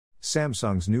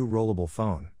Samsung's new rollable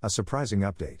phone, a surprising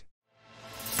update.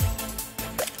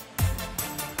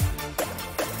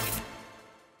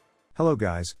 Hello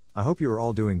guys, I hope you are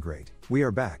all doing great. We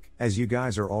are back. As you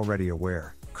guys are already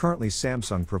aware, currently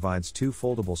Samsung provides two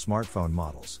foldable smartphone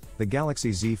models, the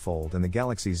Galaxy Z Fold and the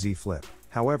Galaxy Z Flip.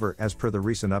 However, as per the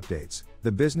recent updates,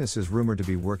 the business is rumored to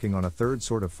be working on a third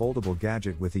sort of foldable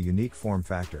gadget with a unique form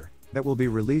factor that will be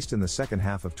released in the second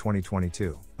half of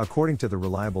 2022. According to the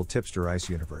reliable tipster Ice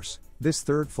Universe, this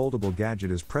third foldable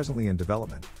gadget is presently in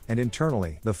development, and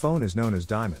internally, the phone is known as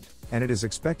Diamond, and it is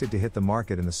expected to hit the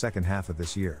market in the second half of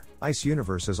this year. Ice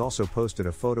Universe has also posted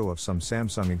a photo of some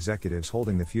Samsung executives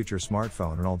holding the future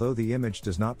smartphone, and although the image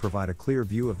does not provide a clear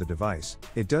view of the device,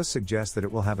 it does suggest that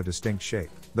it will have a distinct shape.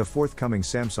 The forthcoming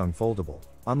Samsung Foldable,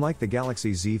 unlike the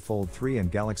Galaxy Z Fold 3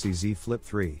 and Galaxy Z Flip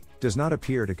 3, does not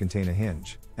appear to contain a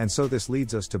hinge, and so this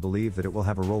leads us to believe that it will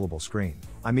have a rollable screen.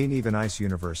 I mean, even Ice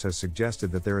Universe has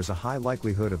suggested that there is a high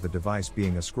likelihood of the device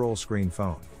being a scroll screen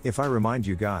phone. If I remind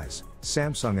you guys,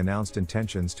 Samsung announced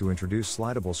intentions to introduce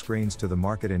slidable screens to the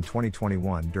market in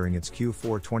 2021 during its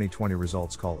Q4 2020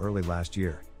 results call early last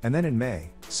year. And then in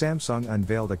May, Samsung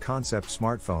unveiled a concept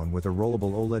smartphone with a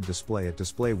rollable OLED display at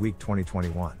Display Week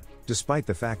 2021. Despite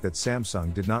the fact that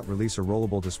Samsung did not release a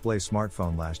rollable display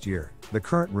smartphone last year, the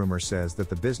current rumor says that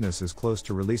the business is close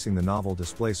to releasing the novel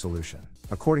display solution.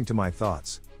 According to my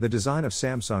thoughts, the design of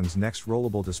Samsung's next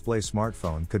rollable display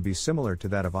smartphone could be similar to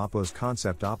that of Oppo's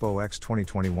concept Oppo X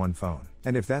 2021 phone.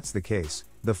 And if that's the case,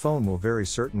 the phone will very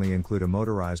certainly include a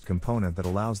motorized component that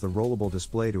allows the rollable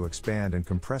display to expand and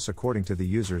compress according to the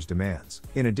user's demands.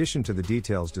 In addition to the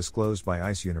details disclosed by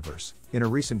Ice Universe, in a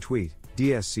recent tweet,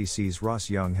 DSCC's Ross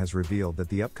Young has revealed that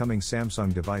the upcoming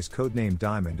Samsung device codenamed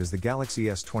Diamond is the Galaxy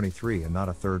S23 and not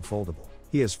a third foldable.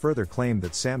 He has further claimed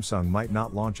that Samsung might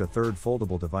not launch a third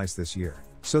foldable device this year.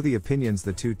 So the opinions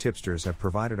the two tipsters have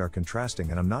provided are contrasting,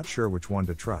 and I'm not sure which one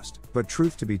to trust. But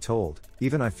truth to be told,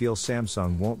 even I feel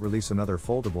Samsung won't release another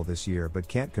foldable this year, but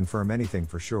can't confirm anything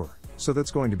for sure. So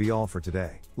that's going to be all for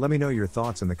today. Let me know your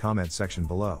thoughts in the comment section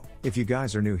below. If you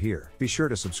guys are new here, be sure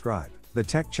to subscribe. The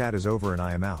tech chat is over and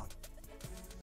I am out.